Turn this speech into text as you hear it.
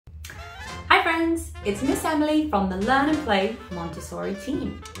friends, it's Miss Emily from the Learn and Play Montessori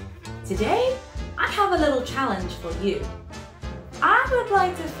team. Today, I have a little challenge for you. I would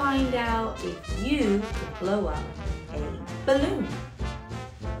like to find out if you could blow up a balloon.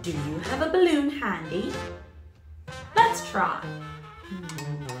 Do you have a balloon handy? Let's try.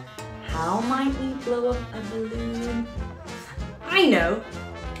 How might we blow up a balloon? I know!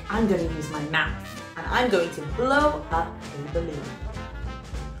 I'm going to use my mouth and I'm going to blow up a balloon.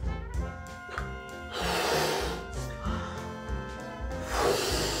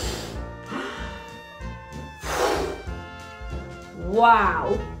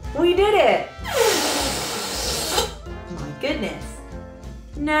 Wow, we did it! My goodness.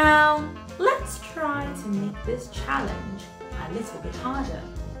 Now, let's try to make this challenge a little bit harder.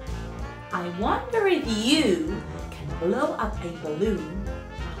 I wonder if you can blow up a balloon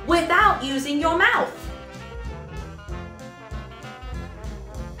without using your mouth.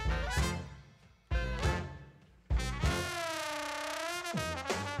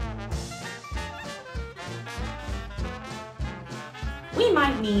 We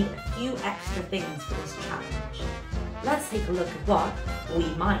might need a few extra things for this challenge. Let's take a look at what we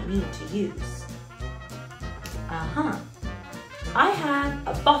might need to use. I have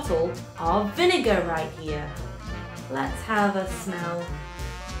a bottle of vinegar right here. Let's have a smell.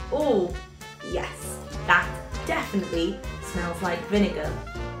 Oh, yes, that definitely smells like vinegar.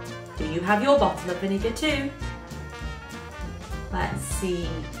 Do you have your bottle of vinegar too? Let's see,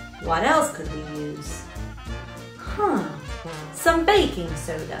 what else could we use? Some baking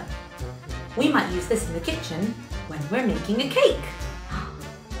soda. We might use this in the kitchen when we're making a cake.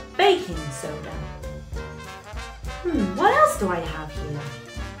 Baking soda. What else do I have here?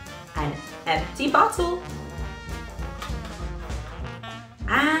 An empty bottle.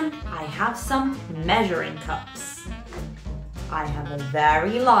 And I have some measuring cups. I have a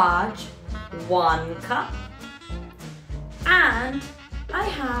very large 1 cup. And I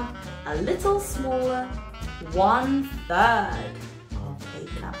have a little smaller 1/3 of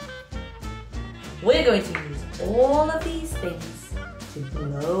a cup. We're going to use all of these things to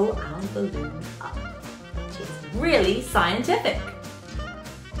blow our balloon up. It's really scientific.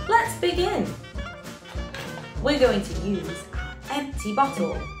 Let's begin. We're going to use our empty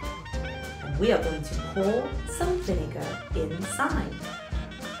bottle and we are going to pour some vinegar inside.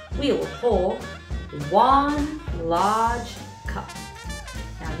 We will pour 1 large cup.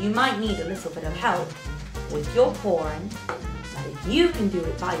 Now you might need a little bit of help with your pouring, but if you can do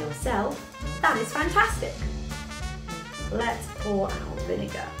it by yourself, that is fantastic. Let's pour our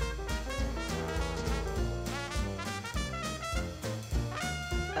vinegar.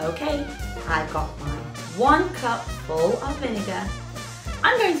 Okay, I've got my 1 cup full of vinegar.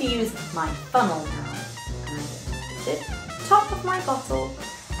 I'm going to use my funnel now. And I'm going to put it on the top of my bottle,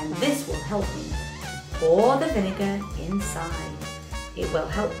 and this will help me pour the vinegar inside. It will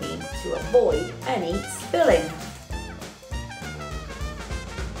help me to avoid any spilling.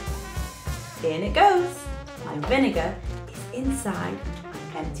 In it goes. My vinegar is inside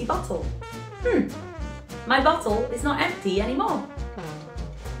my empty bottle. My bottle is not empty anymore.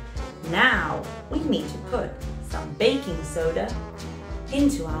 Now we need to put some baking soda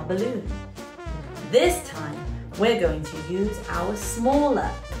into our balloon. This time we're going to use our smaller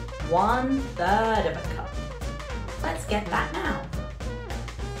 1/3 of a cup. Let's get that now.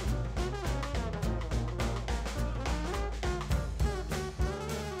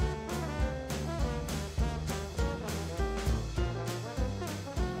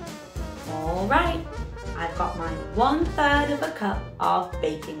 Alright, I've got my 1/3 of a cup of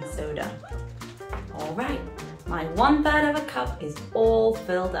baking soda. Alright, my 1/3 of a cup is all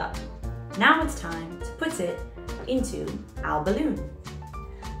filled up. Now it's time to put it into our balloon.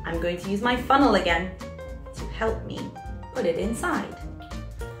 I'm going to use my funnel again to help me put it inside.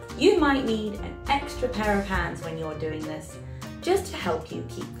 You might need an extra pair of hands when you're doing this, just to help you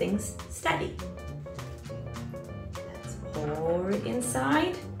keep things steady. Let's pour it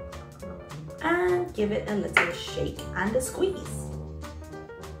inside and give it a little shake and a squeeze.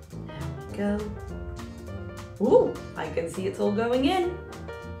 There we go. Ooh, I can see it's all going in.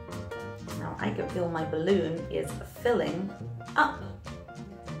 Now I can feel my balloon is filling up.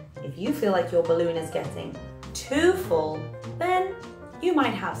 If you feel like your balloon is getting too full, then you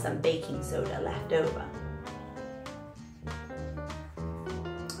might have some baking soda left over.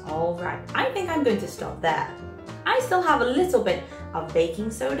 All right, I think I'm going to stop there. I still have a little bit of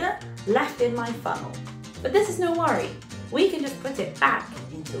baking soda left in my funnel, but this is no worry. We can just put it back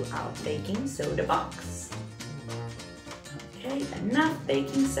into our baking soda box. Okay, enough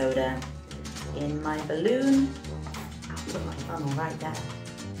baking soda in my balloon. I'll put my funnel right there.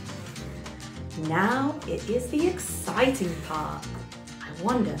 Now it is the exciting part. I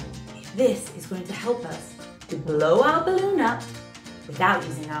wonder if this is going to help us to blow our balloon up without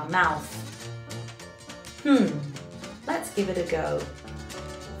using our mouth. Let's give it a go.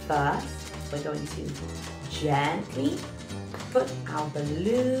 First, we're going to gently put our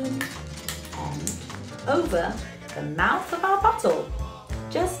balloon end over the mouth of our bottle,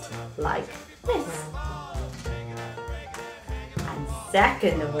 just like this. And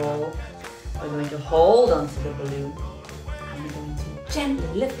second of all, we're going to hold onto the balloon and we're going to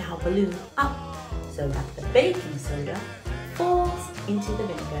gently lift our balloon up so that the baking soda falls into the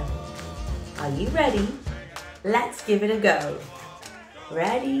vinegar. Are you ready? Let's give it a go.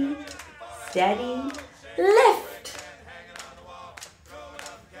 Ready, steady, lift!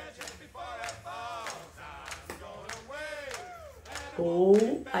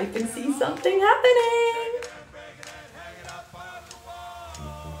 Oh, I can see something happening!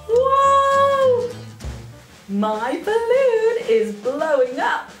 Whoa! My balloon is blowing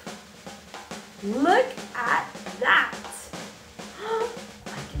up! Look at that!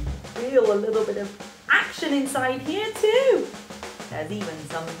 I can feel a little bit of action inside here too! There's even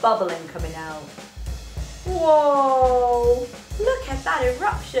some bubbling coming out. Whoa! Look at that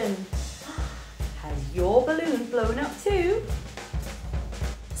eruption! Has your balloon blown up too?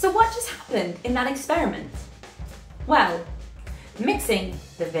 So what just happened in that experiment? Well, mixing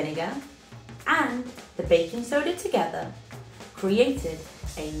the vinegar and the baking soda together created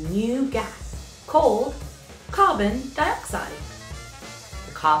a new gas called carbon dioxide.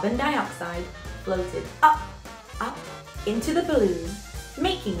 The carbon dioxide floated up into the balloon,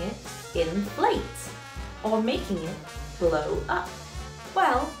 making it inflate or making it blow up.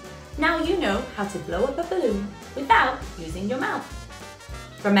 Well, now you know how to blow up a balloon without using your mouth.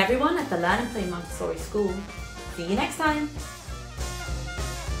 From everyone at the Learn and Play Montessori School, see you next time.